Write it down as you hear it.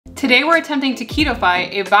Today we're attempting to keto-fy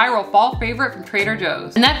a viral fall favorite from Trader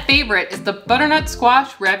Joe's. And that favorite is the butternut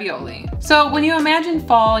squash ravioli. So when you imagine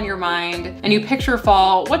fall in your mind and you picture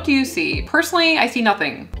fall, what do you see? Personally, I see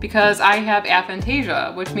nothing because I have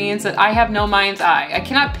aphantasia, which means that I have no mind's eye. I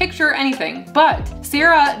cannot picture anything. But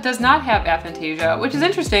Sarah does not have aphantasia, which is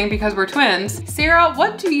interesting because we're twins. Sarah,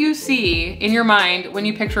 what do you see in your mind when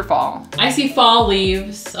you picture fall? I see fall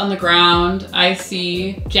leaves on the ground. I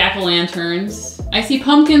see jack-o'-lanterns. I see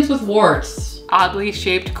pumpkins with warts. Oddly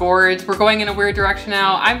shaped gourds. We're going in a weird direction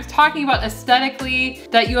now. I'm talking about aesthetically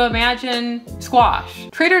that you imagine squash.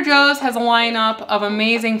 Trader Joe's has a lineup of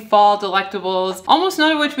amazing fall delectables, almost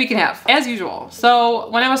none of which we can have, as usual. So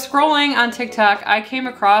when I was scrolling on TikTok, I came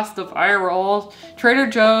across the viral Trader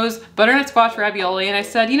Joe's butternut squash ravioli, and I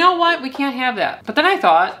said, you know what? We can't have that. But then I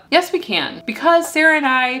thought, yes, we can. Because Sarah and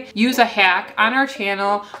I use a hack on our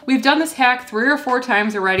channel. We've done this hack 3 or 4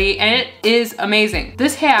 times already, and it is amazing.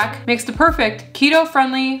 This hack makes the perfect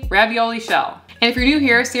keto-friendly ravioli shell. And if you're new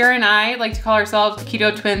here, Sarah and I like to call ourselves the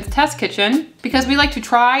Keto Twins Test Kitchen because we like to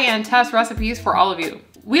try and test recipes for all of you.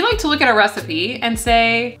 We like to look at a recipe and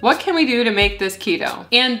say, what can we do to make this keto?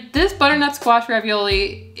 And this butternut squash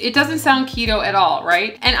ravioli, it doesn't sound keto at all,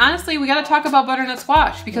 right? And honestly, we gotta talk about butternut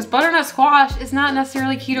squash because butternut squash is not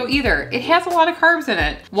necessarily keto either. It has a lot of carbs in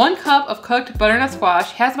it. 1 cup of cooked butternut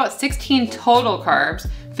squash has about 16 total carbs,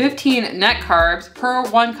 15 net carbs per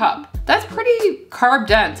 1 cup. That's pretty carb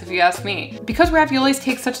dense if you ask me. Because raviolis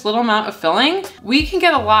take such little amount of filling, we can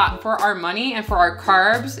get a lot for our money and for our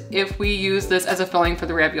carbs if we use this as a filling for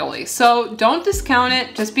the ravioli. So don't discount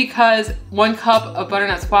it just because 1 cup of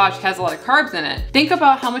butternut squash has a lot of carbs in it. Think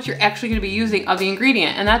about how much you're actually gonna be using of the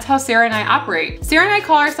ingredient, and that's how Sarah and I operate. Sarah and I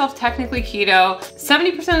call ourselves technically keto.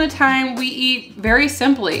 70% of the time we eat very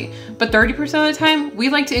simply, but 30% of the time we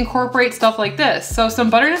like to incorporate stuff like this. So some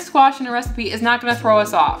butternut squash in a recipe is not gonna throw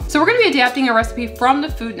us off. So we're gonna be adapting a recipe from the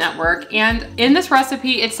Food Network, and in this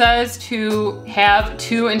recipe it says to have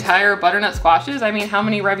 2 entire butternut squashes. I mean, how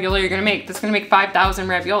many ravioli are you gonna make? This is gonna make 5,000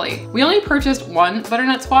 ravioli. We only purchased 1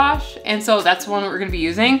 butternut squash, and so that's the one that we're gonna be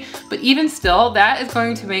using, but even still, that is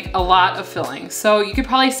going to make a lot of filling. So you could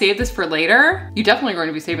probably save this for later. You definitely are going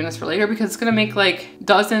to be saving this for later because it's gonna make like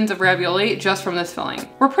dozens of ravioli just from this filling.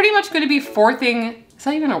 We're pretty much gonna be fourthing, is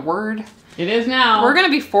that even a word? It is now. We're gonna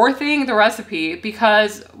be fourthing the recipe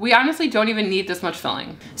because we honestly don't even need this much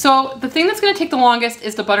filling. So the thing that's gonna take the longest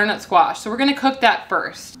is the butternut squash. So we're gonna cook that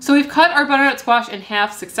first. So we've cut our butternut squash in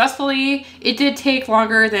half successfully. It did take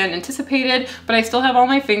longer than anticipated, but I still have all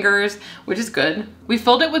my fingers, which is good. We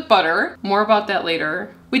filled it with butter. More about that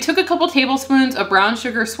later. We took a couple tablespoons of brown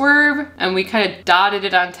sugar swerve and we kind of dotted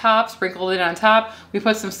it on top, sprinkled it on top. We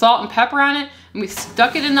put some salt and pepper on it and we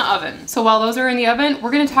stuck it in the oven. So while those are in the oven, we're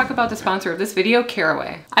gonna talk about the sponsor of this video,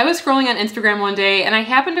 Caraway. I was scrolling on Instagram one day and I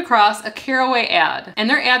happened across a Caraway ad, and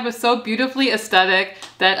their ad was so beautifully aesthetic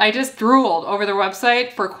that I just drooled over their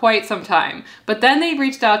website for quite some time. But then they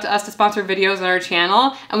reached out to us to sponsor videos on our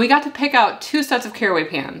channel, and we got to pick out 2 sets of Caraway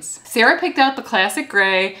pans. Sarah picked out the classic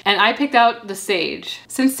gray and I picked out the sage.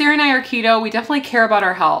 Since Sarah and I are keto, we definitely care about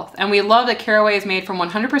our health, and we love that Caraway is made from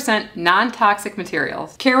 100% non-toxic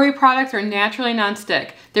materials. Caraway products are naturally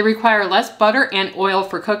non-stick. They require less butter and oil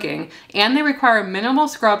for cooking, and they require minimal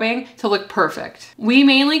scrubbing to look perfect. We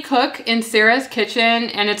mainly cook in Sarah's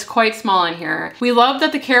kitchen, and it's quite small in here. We love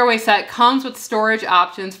that the Caraway set comes with storage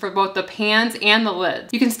options for both the pans and the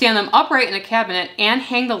lids. You can stand them upright in a cabinet and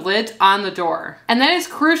hang the lids on the door. And that is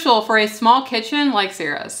crucial for a small kitchen like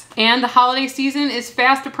Sarah's. And the holiday season is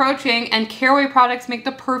fast approaching, and Caraway products make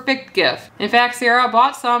the perfect gift. In fact, Sarah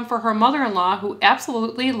bought some for her mother-in-law who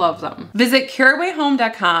absolutely loves them. Visit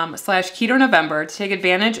carawayhome.com/KetoNovember to take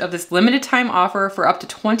advantage of this limited time offer for up to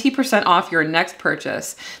 20% off your next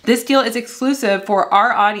purchase. This deal is exclusive for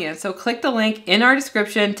our audience, so click the link in our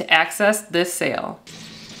description to access this sale.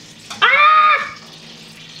 Ah!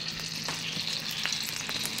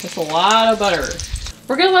 That's a lot of butter.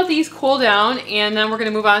 We're gonna let these cool down and then we're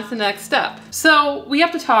gonna move on to the next step. So we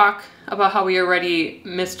have to talk about how we already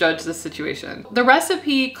misjudged the situation. The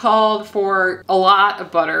recipe called for a lot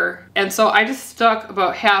of butter, and so I just stuck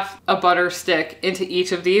about half a butter stick into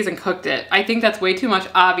each of these and cooked it. I think that's way too much,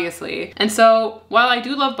 obviously. And so while I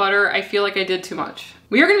do love butter, I feel like I did too much.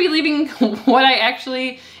 We are gonna be leaving what I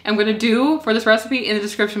actually am gonna do for this recipe in the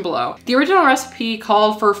description below. The original recipe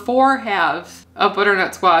called for 4 halves of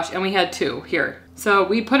butternut squash, and we had 2 here. So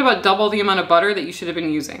we put about double the amount of butter that you should have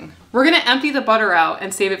been using. We're gonna empty the butter out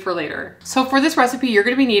and save it for later. So for this recipe, you're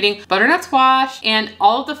gonna be needing butternut squash and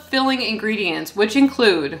all of the filling ingredients, which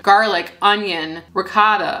include garlic, onion,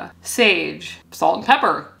 ricotta, sage, salt and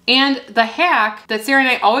pepper. And the hack that Sarah and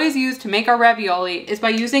I always use to make our ravioli is by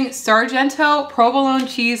using Sargento provolone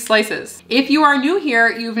cheese slices. If you are new here,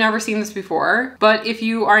 you've never seen this before, but if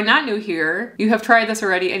you are not new here, you have tried this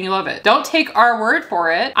already and you love it. Don't take our word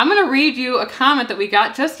for it. I'm gonna read you a comment that we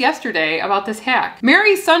got just yesterday about this hack.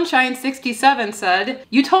 Mary Sunshine 67 said,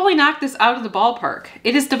 "You totally knocked this out of the ballpark.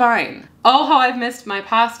 It is divine. Oh, how I've missed my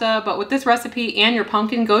pasta, but with this recipe and your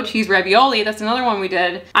pumpkin goat cheese ravioli," that's another one we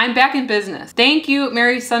did, "I'm back in business. Thank you,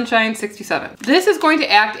 Mary Sunshine 67. This is going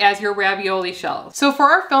to act as your ravioli shells. So for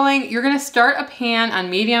our filling, you're gonna start a pan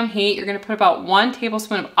on medium heat. You're gonna put about 1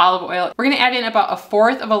 tablespoon of olive oil. We're gonna add in about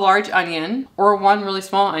 1/4 of a large onion, or 1 really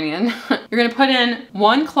small onion. You're gonna put in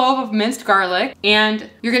 1 clove of minced garlic, and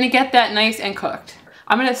you're gonna get that nice and cooked.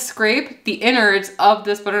 I'm gonna scrape the innards of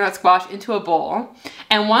this butternut squash into a bowl.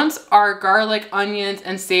 And once our garlic, onions,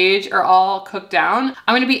 and sage are all cooked down,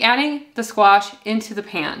 I'm gonna be adding the squash into the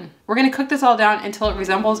pan. We're gonna cook this all down until it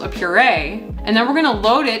resembles a puree, and then we're gonna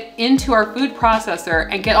load it into our food processor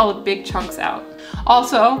and get all the big chunks out.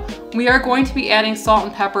 Also, we are going to be adding salt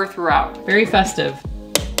and pepper throughout. Very festive.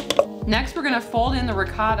 Next, we're gonna fold in the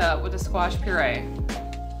ricotta with the squash puree.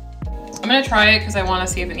 I'm gonna try it because I wanna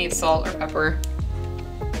see if it needs salt or pepper.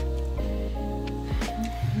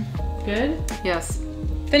 Good? Yes.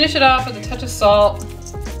 Finish it off with a touch of salt.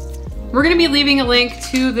 We're gonna be leaving a link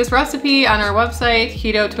to this recipe on our website,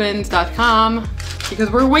 ketotwins.com, because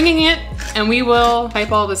we're winging it and we will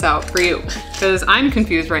type all this out for you. Because I'm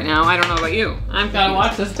confused right now. I don't know about you. I've got to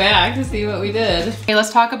watch this back to see what we did. Okay,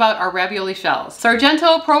 let's talk about our ravioli shells.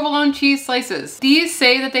 Sargento provolone cheese slices. These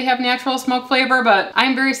say that they have natural smoke flavor, but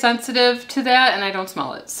I'm very sensitive to that and I don't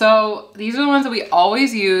smell it. So these are the ones that we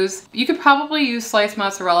always use. You could probably use sliced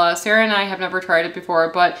mozzarella. Sarah and I have never tried it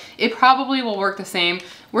before, but it probably will work the same.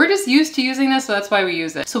 We're just used to using this, so that's why we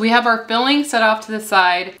use it. So we have our filling set off to the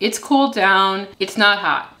side. It's cooled down. It's not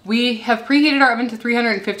hot. We have preheated our oven to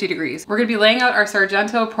 350 degrees. We're gonna be laying out our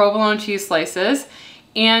Sargento provolone cheese slices,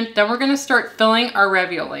 and then we're gonna start filling our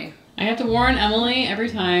ravioli. I have to warn Emily every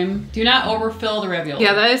time, do not overfill the ravioli.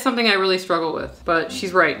 Yeah, that is something I really struggle with, but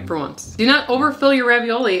she's right for once. Do not overfill your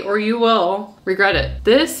ravioli or you will regret it.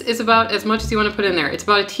 This is about as much as you want to put in there. It's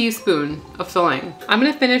about a teaspoon of filling. I'm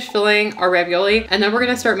gonna finish filling our ravioli and then we're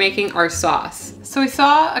gonna start making our sauce. So we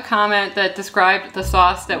saw a comment that described the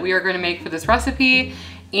sauce that we are gonna make for this recipe,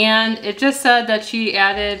 and it just said that she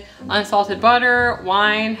added unsalted butter,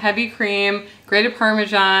 wine, heavy cream, grated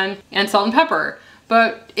Parmesan, and salt and pepper.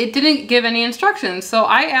 But it didn't give any instructions. So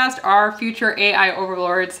I asked our future AI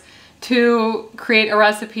overlords to create a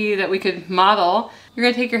recipe that we could model. You're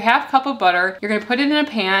gonna take your 1/2 cup of butter, you're gonna put it in a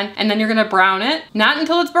pan, and then you're gonna brown it. Not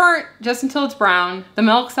until it's burnt, just until it's brown. The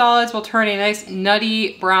milk solids will turn a nice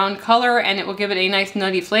nutty brown color and it will give it a nice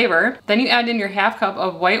nutty flavor. Then you add in your 1/2 cup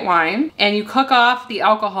of white wine and you cook off the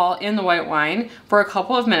alcohol in the white wine for a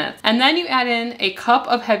couple of minutes. And then you add in a cup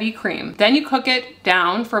of heavy cream. Then you cook it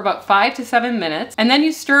down for about 5 to 7 minutes, and then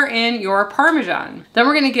you stir in your Parmesan. Then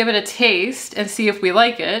we're gonna give it a taste and see if we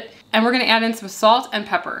like it, and we're gonna add in some salt and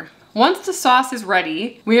pepper. Once the sauce is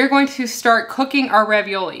ready, we are going to start cooking our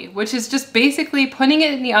ravioli, which is just basically putting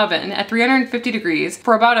it in the oven at 350 degrees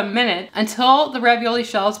for about a minute until the ravioli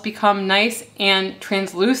shells become nice and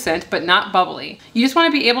translucent, but not bubbly. You just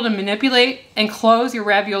want to be able to manipulate and close your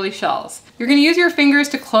ravioli shells. You're going to use your fingers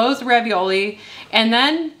to close the ravioli, and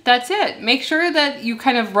then that's it. Make sure that you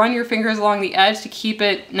kind of run your fingers along the edge to keep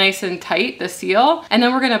it nice and tight, the seal. And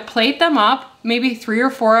then we're going to plate them up, maybe 3 or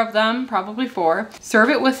 4 of them, probably 4. Serve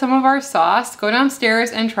it with some of our sauce, go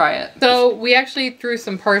downstairs and try it. So we actually threw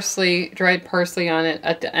some parsley, dried parsley on it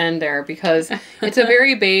at the end there because it's a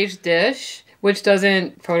very beige dish, which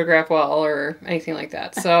doesn't photograph well or anything like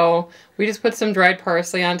that. So we just put some dried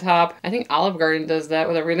parsley on top. I think Olive Garden does that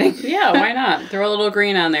with everything. Yeah, why not? Throw a little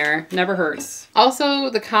green on there. Never hurts.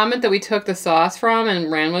 Also, the comment that we took the sauce from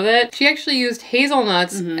and ran with it, she actually used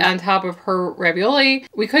hazelnuts on top of her ravioli.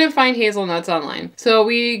 We couldn't find hazelnuts online. So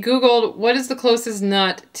we Googled what is the closest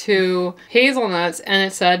nut to hazelnuts, and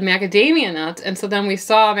it said macadamia nuts. And so then we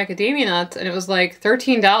saw macadamia nuts and it was like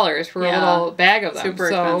 $13 for a little bag of them. Super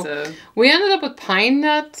expensive. We ended up with pine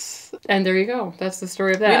nuts, and there you go. That's the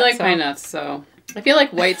story of that. We like pine nuts, so I feel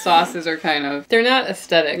like white sauces are kind of... They're not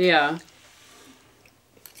aesthetic. Yeah.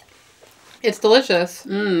 It's delicious.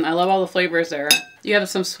 I love all the flavors there. You have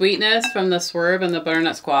some sweetness from the swerve and the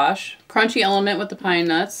butternut squash. Crunchy element with the pine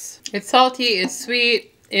nuts. It's salty, it's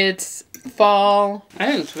sweet, it's fall. I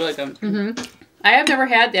think it's really good. I have never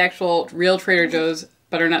had the actual real Trader Joe's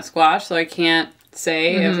butternut squash, so I can't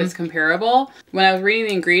say if it's comparable. When I was reading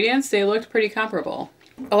the ingredients, they looked pretty comparable.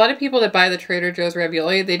 A lot of people that buy the Trader Joe's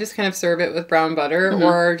ravioli, they just kind of serve it with brown butter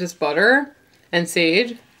or just butter and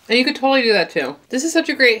sage. And you could totally do that too. This is such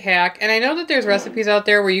a great hack. And I know that there's recipes out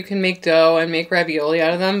there where you can make dough and make ravioli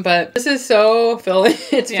out of them, but this is so filling.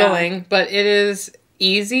 It's filling, but it is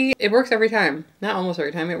easy. It works every time. Not almost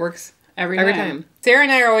every time. It works every time. Sarah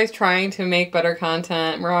and I are always trying to make better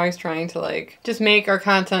content. We're always trying to like just make our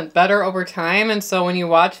content better over time. And so when you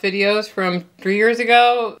watch videos from 3 years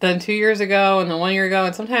ago, then 2 years ago, and then 1 year ago,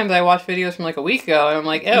 and sometimes I watch videos from like a week ago and I'm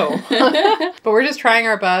like, ew. But we're just trying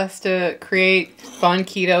our best to create fun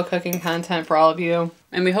keto cooking content for all of you.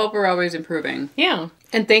 And we hope we're always improving. Yeah.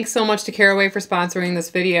 And thanks so much to Caraway for sponsoring this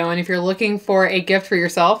video. And if you're looking for a gift for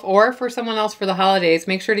yourself or for someone else for the holidays,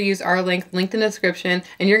 make sure to use our link linked in the description,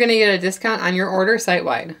 and you're going to get a discount on your order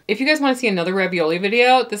site-wide. If you guys want to see another ravioli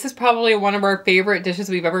video, this is probably one of our favorite dishes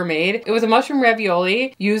we've ever made. It was a mushroom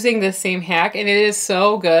ravioli using this same hack, and it is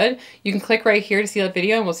so good. You can click right here to see that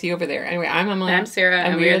video, and we'll see you over there. Anyway, I'm Emily. I'm Sarah,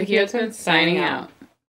 and we are the Keto Twins signing out.